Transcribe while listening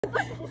So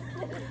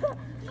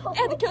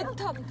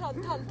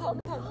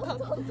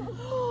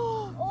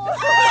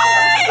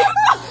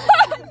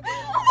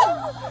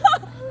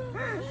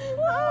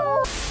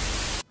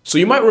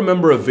you might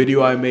remember a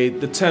video I made,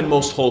 the 10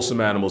 most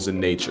wholesome animals in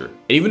nature.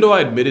 And even though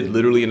I admitted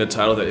literally in the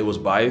title that it was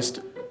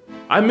biased,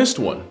 I missed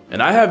one,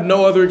 and I have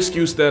no other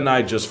excuse than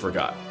I just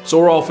forgot. So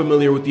we're all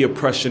familiar with the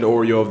oppression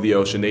Oreo of the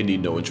ocean, they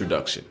need no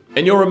introduction.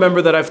 And you'll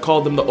remember that I've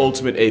called them the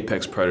ultimate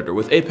apex predator,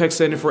 with apex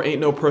standing for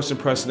ain't no person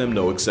pressing them,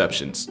 no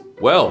exceptions.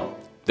 Well,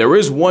 there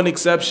is one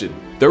exception.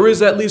 There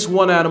is at least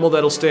one animal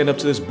that'll stand up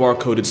to this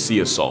barcoded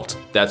sea assault.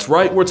 That's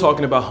right, we're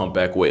talking about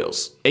humpback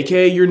whales,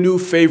 aka your new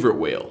favorite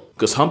whale.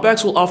 Because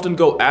humpbacks will often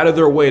go out of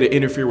their way to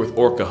interfere with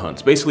orca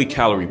hunts, basically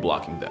calorie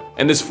blocking them.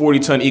 And this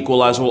 40-ton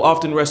equalizer will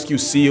often rescue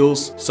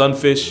seals,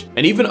 sunfish,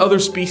 and even other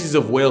species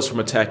of whales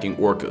from attacking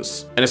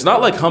orcas. And it's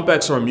not like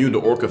humpbacks are immune to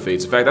orca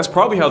fates. In fact, that's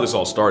probably how this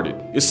all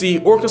started. You see,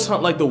 orcas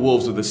hunt like the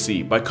wolves of the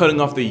sea, by cutting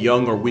off the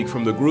young or weak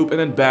from the group and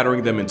then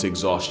battering them into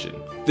exhaustion.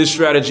 This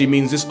strategy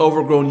means this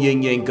overgrown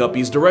yin-yang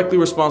guppy is directly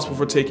responsible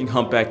for taking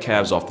humpback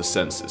calves off the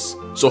census.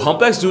 So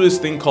humpbacks do this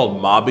thing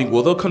called mobbing,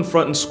 where they'll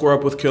confront and square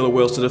up with killer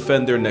whales to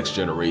defend their next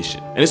generation.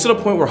 And it's to the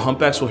point where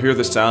humpbacks will hear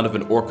the sound of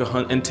an orca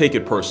hunt and take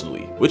it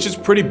personally, which is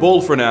pretty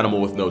bold for an animal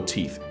with no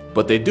teeth.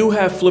 But they do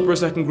have flippers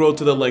that can grow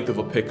to the length of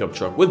a pickup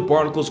truck, with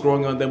barnacles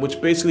growing on them,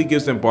 which basically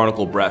gives them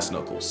barnacle brass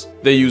knuckles.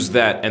 They use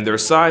that and their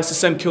size to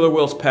send killer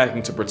whales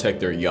packing to protect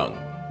their young.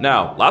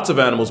 Now, lots of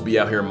animals be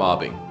out here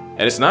mobbing.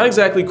 And it's not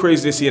exactly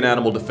crazy to see an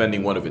animal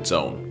defending one of its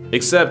own.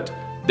 Except,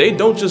 they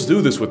don't just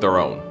do this with their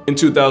own. In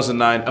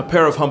 2009, a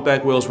pair of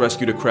humpback whales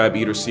rescued a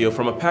crab-eater seal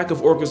from a pack of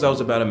orcas that was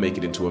about to make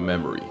it into a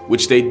memory,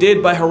 which they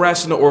did by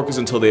harassing the orcas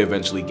until they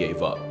eventually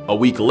gave up. A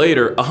week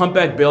later, a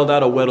humpback bailed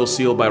out a Weddell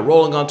seal by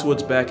rolling onto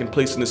its back and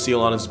placing the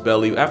seal on its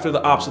belly after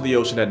the ops of the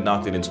ocean had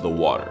knocked it into the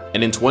water.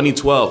 And in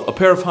 2012, a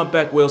pair of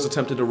humpback whales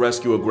attempted to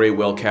rescue a gray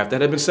whale calf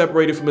that had been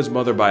separated from his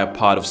mother by a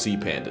pod of sea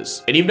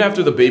pandas. And even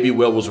after the baby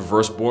whale was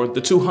reverse born,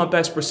 the two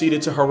humpbacks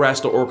proceeded to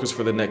harass the orcas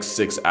for the next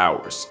 6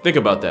 hours. Think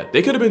about that.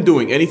 They could have been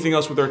doing anything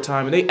else with their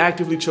time, and they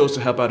actively chose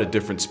to help out a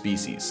different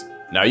species.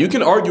 Now you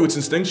can argue it's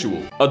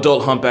instinctual.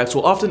 Adult humpbacks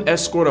will often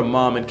escort a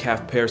mom and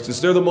calf pair since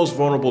they're the most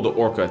vulnerable to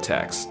orca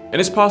attacks. And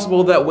it's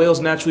possible that whales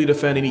naturally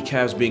defend any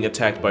calves being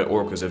attacked by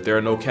orcas. If there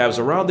are no calves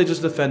around, they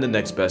just defend the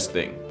next best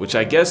thing, which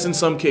I guess in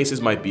some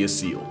cases might be a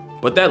seal.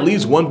 But that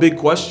leaves one big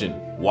question: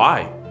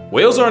 why?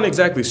 Whales aren't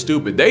exactly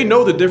stupid. They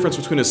know the difference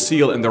between a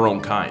seal and their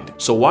own kind.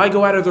 So why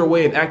go out of their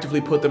way and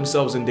actively put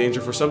themselves in danger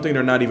for something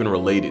they're not even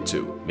related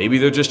to? Maybe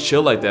they're just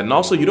chill like that. And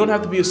also, you don't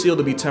have to be a seal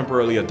to be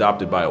temporarily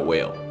adopted by a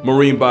whale.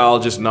 Marine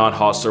biologist Nod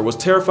Hosser was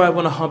terrified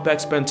when a humpback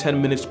spent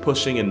 10 minutes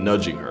pushing and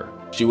nudging her.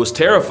 She was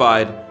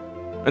terrified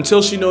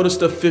until she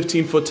noticed a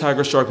 15-foot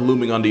tiger shark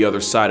looming on the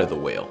other side of the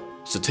whale.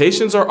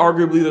 Cetaceans are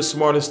arguably the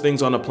smartest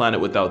things on the planet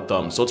without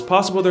thumbs, so it's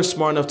possible they're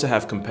smart enough to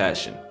have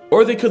compassion.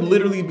 Or they could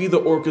literally be the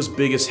orca's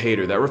biggest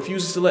hater that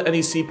refuses to let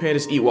any sea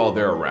pandas eat while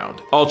they're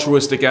around.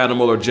 Altruistic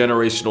animal or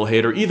generational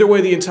hater, either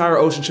way the entire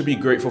ocean should be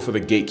grateful for the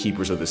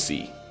gatekeepers of the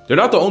sea. They're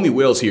not the only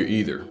whales here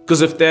either,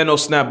 because if Thanos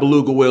snapped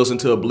beluga whales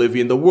into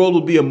oblivion, the world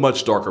would be a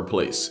much darker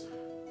place.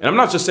 And I'm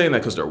not just saying that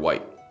because they're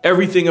white.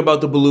 Everything about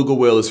the beluga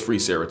whale is free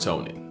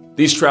serotonin.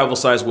 These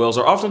travel-sized whales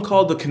are often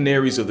called the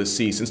canaries of the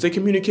sea since they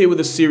communicate with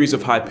a series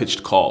of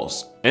high-pitched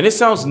calls. And it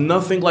sounds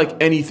nothing like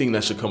anything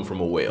that should come from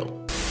a whale.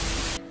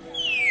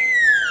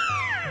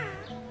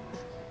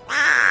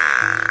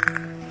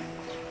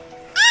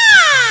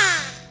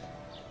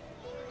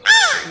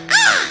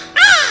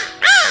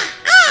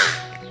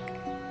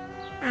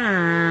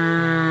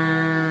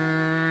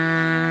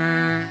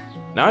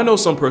 Now I know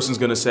some person's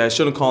gonna say I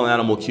shouldn't call an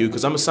animal cute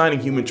because I'm assigning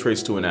human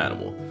traits to an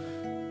animal.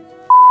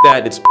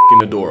 That, it's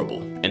f***ing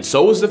adorable. And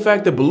so is the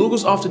fact that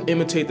belugas often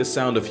imitate the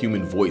sound of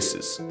human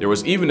voices. There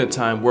was even a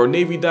time where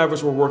Navy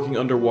divers were working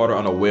underwater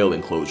on a whale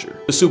enclosure.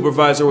 The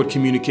supervisor would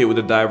communicate with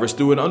the divers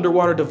through an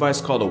underwater device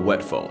called a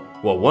wet phone.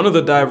 Well, one of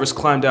the divers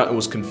climbed out and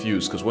was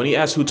confused because when he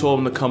asked who told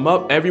him to come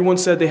up, everyone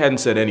said they hadn't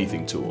said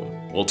anything to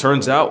him. Well,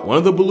 turns out one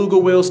of the beluga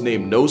whales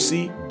named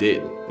Nosy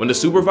did. When the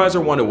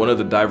supervisor wanted one of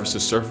the divers to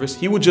surface,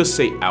 he would just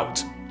say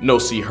out.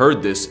 Nosy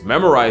heard this,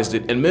 memorized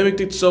it, and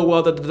mimicked it so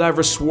well that the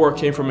diver swore it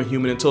came from a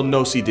human until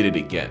Nosy did it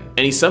again.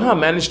 And he somehow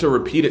managed to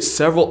repeat it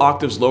several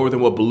octaves lower than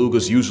what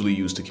belugas usually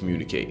use to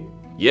communicate.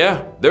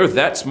 Yeah, they're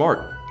that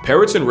smart.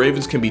 Parrots and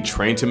ravens can be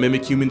trained to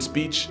mimic human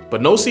speech,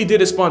 but Nosy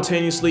did it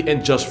spontaneously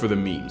and just for the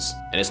memes.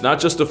 And it's not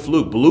just a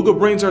fluke. Beluga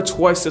brains are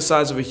twice the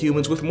size of a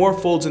human's, with more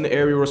folds in the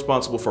area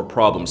responsible for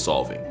problem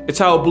solving. It's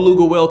how a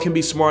beluga whale can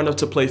be smart enough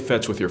to play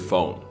fetch with your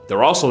phone.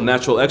 They're also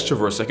natural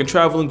extroverts that can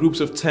travel in groups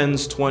of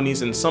 10s,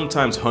 20s, and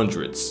sometimes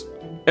hundreds.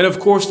 And of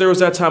course, there was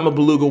that time a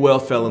beluga whale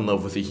fell in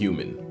love with a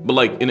human, but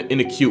like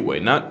in a cute way,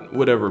 not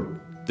whatever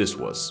this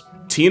was.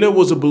 Tina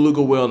was a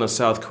beluga whale in a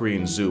South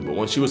Korean zoo, but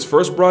when she was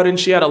first brought in,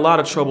 she had a lot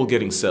of trouble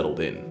getting settled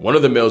in. One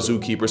of the male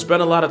zookeepers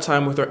spent a lot of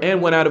time with her and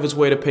went out of his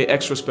way to pay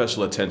extra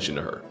special attention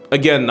to her.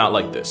 Again, not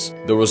like this.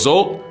 The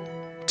result?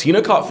 Tina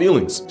caught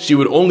feelings. She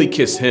would only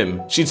kiss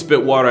him, she'd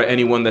spit water at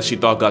anyone that she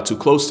thought got too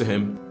close to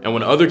him, and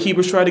when other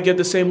keepers tried to get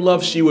the same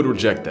love, she would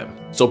reject them.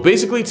 So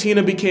basically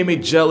Tina became a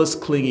jealous,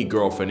 clingy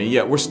girlfriend, and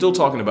yet we're still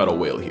talking about a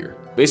whale here.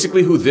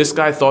 Basically who this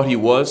guy thought he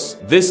was,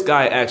 this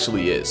guy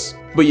actually is.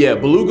 But yeah,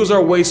 belugas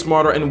are way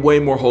smarter and way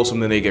more wholesome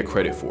than they get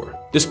credit for,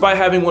 despite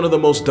having one of the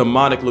most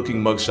demonic looking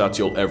mugshots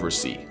you'll ever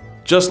see.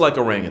 Just like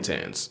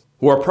orangutans,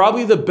 who are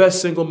probably the best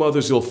single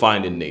mothers you'll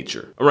find in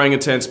nature.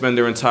 Orangutans spend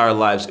their entire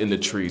lives in the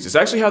trees. It's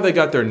actually how they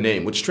got their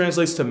name, which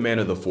translates to man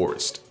of the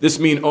forest. This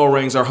means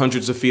orangs are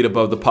hundreds of feet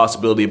above the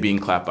possibility of being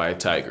clapped by a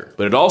tiger.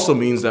 But it also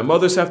means that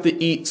mothers have to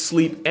eat,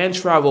 sleep, and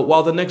travel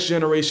while the next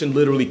generation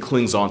literally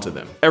clings onto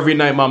them. Every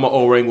night Mama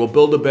Orang will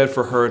build a bed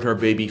for her and her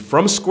baby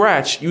from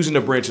scratch using the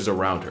branches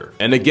around her.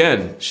 And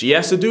again, she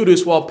has to do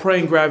this while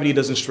praying gravity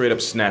doesn't straight up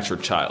snatch her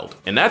child.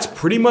 And that's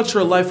pretty much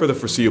her life for the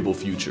foreseeable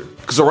future.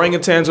 Because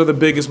orangutans are the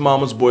biggest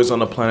mama's boys on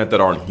the planet that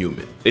aren't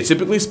human. They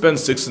typically spend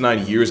 6 to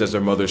 9 years as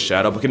their mother's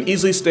shadow, but can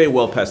easily stay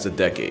well past a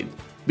decade.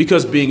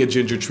 Because being a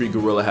ginger tree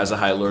gorilla has a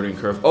high learning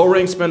curve,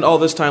 orangs spend all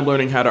this time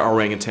learning how to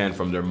orangutan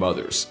from their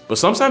mothers. But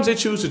sometimes they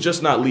choose to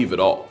just not leave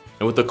at all.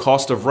 And with the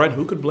cost of rent,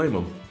 who could blame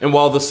them? And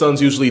while the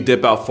sons usually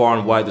dip out far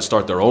and wide to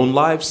start their own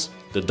lives,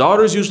 the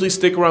daughters usually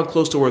stick around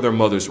close to where their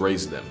mothers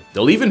raised them.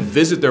 They'll even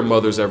visit their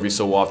mothers every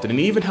so often and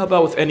even help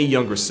out with any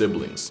younger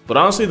siblings. But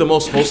honestly, the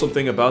most wholesome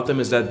thing about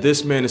them is that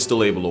this man is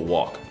still able to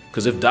walk.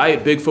 Because if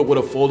Diet Bigfoot would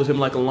have folded him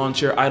like a lawn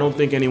chair, I don't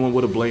think anyone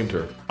would have blamed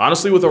her.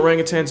 Honestly, with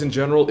orangutans in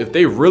general, if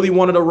they really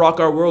wanted to rock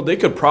our world, they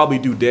could probably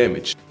do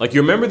damage. Like,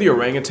 you remember the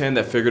orangutan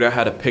that figured out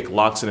how to pick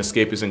locks and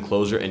escape his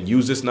enclosure and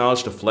use this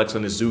knowledge to flex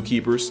on his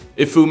zookeepers?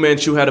 If Fu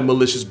Manchu had a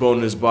malicious bone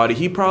in his body,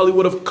 he probably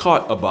would have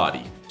caught a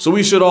body. So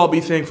we should all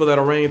be thankful that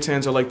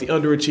orangutans are like the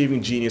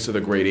underachieving genius of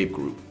the great ape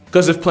group.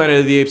 Because if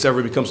Planet of the Apes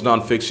ever becomes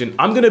non-fiction,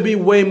 I'm gonna be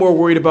way more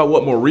worried about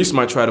what Maurice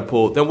might try to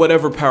pull than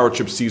whatever power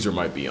trip Caesar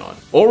might be on.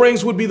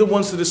 Orangs would be the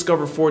ones to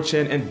discover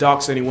 4chan and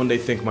dox anyone they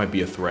think might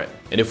be a threat.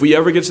 And if we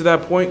ever get to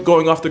that point,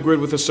 going off the grid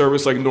with a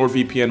service like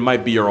NordVPN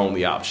might be your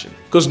only option.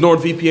 Because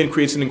NordVPN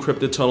creates an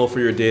encrypted tunnel for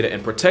your data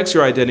and protects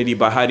your identity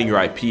by hiding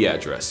your IP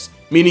address.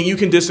 Meaning you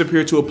can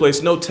disappear to a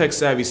place no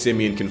tech-savvy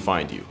simian can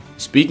find you.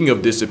 Speaking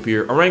of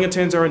disappear,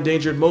 orangutans are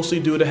endangered mostly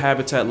due to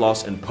habitat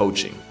loss and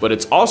poaching. But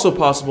it's also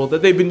possible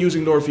that they've been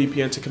using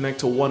NordVPN to connect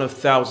to one of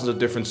thousands of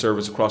different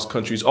servers across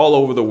countries all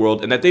over the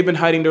world, and that they've been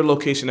hiding their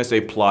location as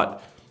they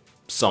plot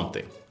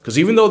something. Because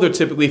even though they're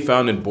typically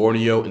found in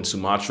Borneo and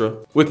Sumatra,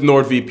 with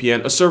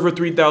NordVPN, a server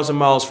 3,000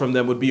 miles from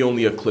them would be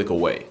only a click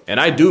away.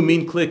 And I do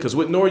mean click, because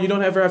with Nord, you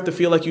don't ever have to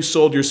feel like you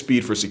sold your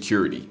speed for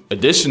security.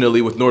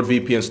 Additionally, with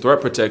NordVPN's threat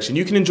protection,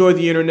 you can enjoy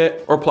the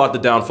internet or plot the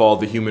downfall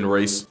of the human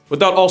race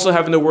without also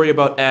having to worry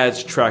about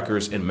ads,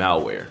 trackers, and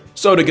malware.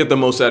 So to get the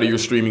most out of your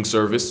streaming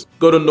service,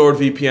 go to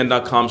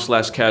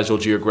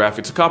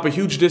nordvpn.com/casualgeographic to cop a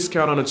huge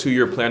discount on a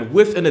 2-year plan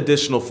with an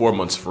additional 4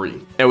 months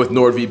free. And with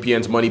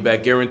NordVPN's money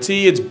back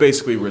guarantee, it's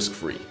basically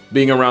risk-free.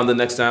 Being around the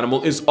next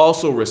animal is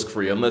also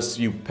risk-free unless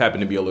you happen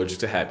to be allergic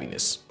to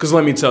happiness. Cause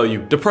let me tell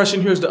you,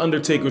 depression hears the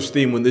Undertaker's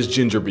theme when this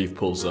ginger beef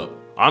pulls up.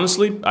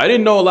 Honestly, I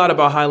didn't know a lot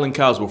about Highland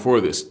cows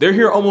before this. They're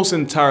here almost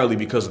entirely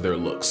because of their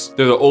looks.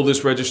 They're the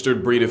oldest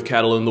registered breed of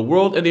cattle in the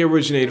world and they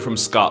originated from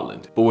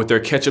Scotland. But with their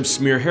ketchup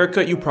smear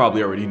haircut, you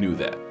probably already knew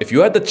that. If you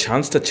had the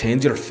chance to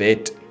change your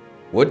fate,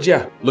 would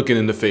ya? Looking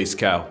in the face,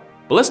 cow.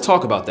 But let's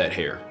talk about that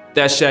hair.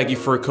 That shaggy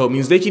fur coat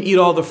means they can eat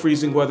all the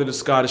freezing weather the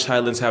Scottish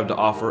Highlands have to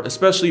offer,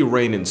 especially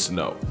rain and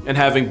snow. And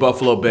having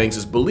buffalo bangs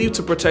is believed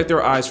to protect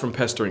their eyes from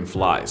pestering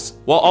flies,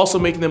 while also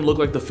making them look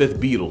like the 5th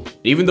Beatle.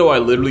 Even though I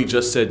literally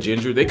just said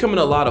ginger, they come in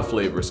a lot of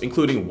flavors,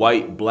 including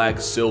white,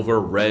 black, silver,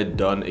 red,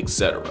 dun,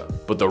 etc.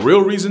 But the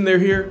real reason they're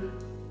here?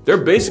 They're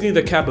basically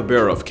the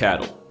capybara of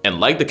cattle. And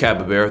like the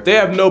capybara, they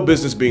have no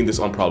business being this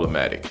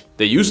unproblematic.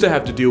 They used to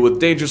have to deal with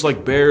dangers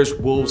like bears,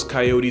 wolves,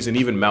 coyotes, and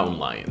even mountain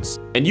lions.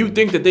 And you'd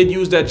think that they'd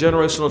use that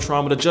generational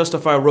trauma to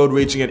justify road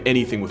raging at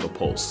anything with a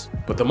pulse.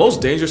 But the most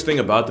dangerous thing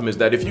about them is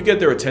that if you get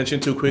their attention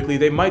too quickly,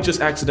 they might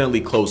just accidentally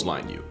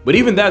clothesline you. But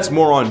even that's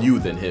more on you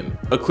than him.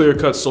 A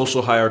clear-cut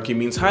social hierarchy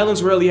means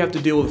Highlands rarely have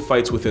to deal with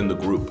fights within the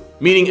group,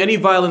 meaning any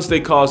violence they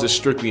cause is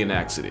strictly an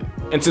accident.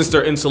 And since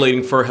their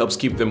insulating fur helps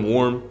keep them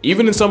warm,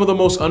 even in some of the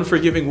most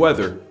unforgiving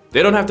weather,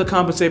 they don't have to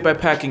compensate by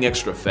packing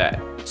extra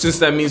fat, since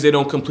that means they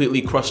don't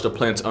completely crush the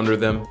plants under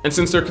them, and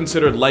since they're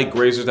considered light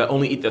grazers that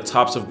only eat the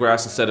tops of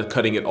grass instead of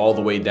cutting it all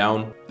the way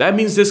down, that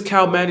means this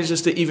cow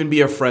manages to even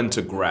be a friend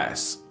to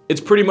grass. It's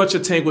pretty much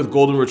a tank with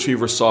golden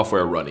retriever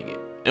software running it,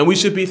 and we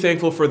should be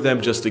thankful for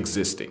them just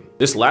existing.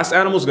 This last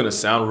animal is gonna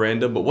sound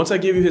random, but once I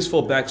give you his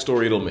full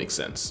backstory, it'll make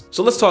sense.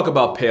 So let's talk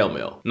about Pale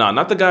Male. Nah,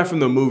 not the guy from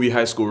the movie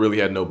High School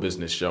Really Had No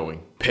Business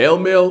Showing. Pale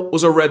Male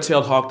was a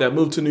red-tailed hawk that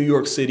moved to New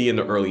York City in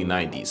the early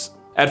 90s.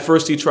 At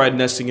first he tried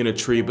nesting in a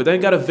tree, but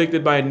then got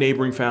evicted by a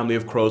neighboring family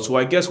of crows who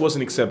I guess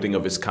wasn't accepting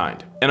of his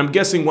kind. And I'm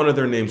guessing one of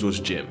their names was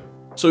Jim.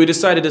 So he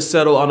decided to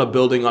settle on a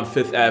building on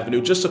 5th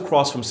Avenue just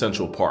across from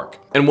Central Park.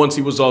 And once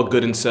he was all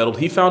good and settled,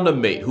 he found a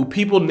mate who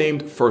people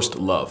named First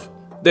Love.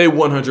 They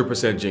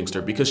 100% jinxed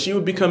her because she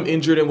would become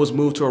injured and was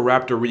moved to a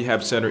Raptor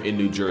rehab center in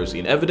New Jersey,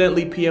 and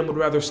evidently PM would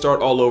rather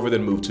start all over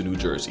than move to New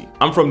Jersey.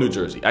 I'm from New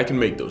Jersey, I can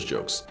make those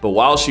jokes. But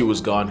while she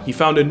was gone, he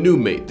found a new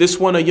mate, this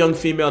one a young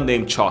female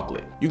named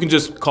Chocolate. You can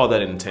just call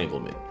that an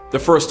entanglement. The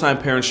first time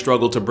parents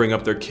struggled to bring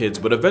up their kids,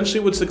 but eventually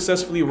would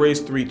successfully raise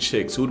 3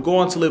 chicks who would go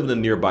on to live in a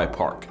nearby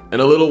park. And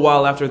a little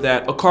while after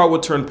that, a car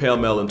would turn Pale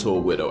Mel into a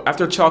widow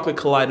after Chocolate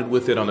collided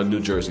with it on a New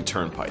Jersey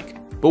turnpike.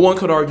 But one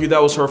could argue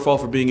that was her fault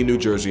for being in New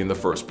Jersey in the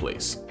first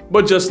place.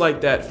 But just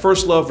like that,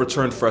 First Love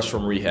returned fresh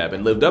from rehab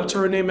and lived up to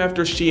her name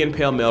after she and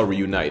Pale Mel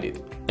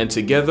reunited. And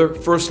together,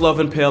 First Love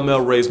and Pale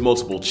Mel raised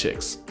multiple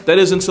chicks. That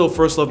is until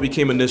First Love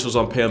became initials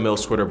on Pale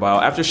Mel's Twitter bio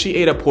after she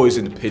ate a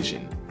poisoned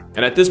pigeon.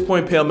 And at this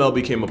point, Pale Mel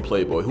became a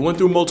playboy who went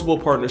through multiple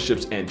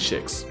partnerships and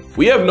chicks.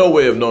 We have no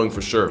way of knowing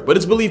for sure, but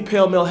it's believed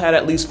Pale Mel had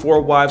at least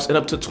 4 wives and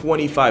up to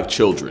 25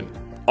 children.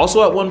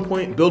 Also at one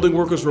point, building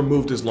workers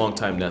removed his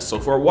longtime nest, so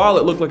for a while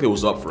it looked like it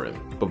was up for him.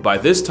 But by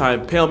this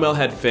time, Pale Mel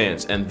had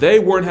fans, and they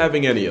weren't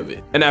having any of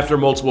it. And after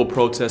multiple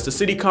protests, the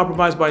city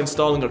compromised by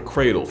installing a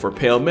cradle for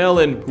Pale Mel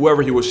and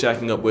whoever he was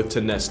shacking up with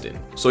to nest in.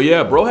 So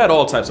yeah, bro had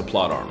all types of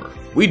plot armor.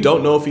 We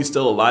don't know if he's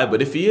still alive,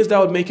 but if he is, that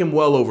would make him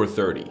well over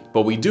 30.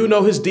 But we do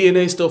know his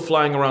DNA is still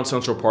flying around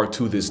Central Park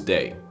to this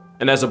day.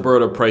 And as a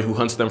bird of prey who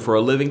hunts them for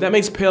a living, that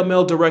makes Pale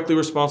Mel directly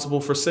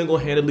responsible for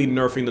single-handedly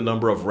nerfing the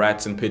number of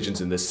rats and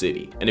pigeons in this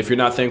city. And if you're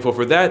not thankful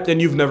for that, then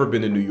you've never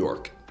been to New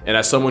York. And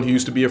as someone who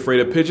used to be afraid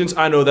of pigeons,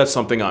 I know that's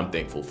something I'm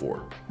thankful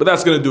for. But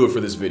that's gonna do it for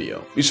this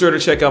video. Be sure to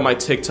check out my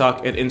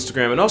TikTok and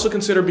Instagram, and also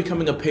consider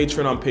becoming a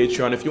patron on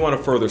Patreon if you want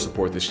to further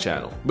support this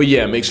channel. But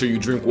yeah, make sure you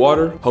drink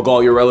water, hug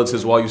all your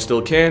relatives while you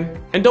still can,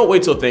 and don't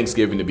wait till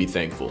Thanksgiving to be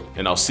thankful.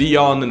 And I'll see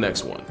y'all in the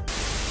next one.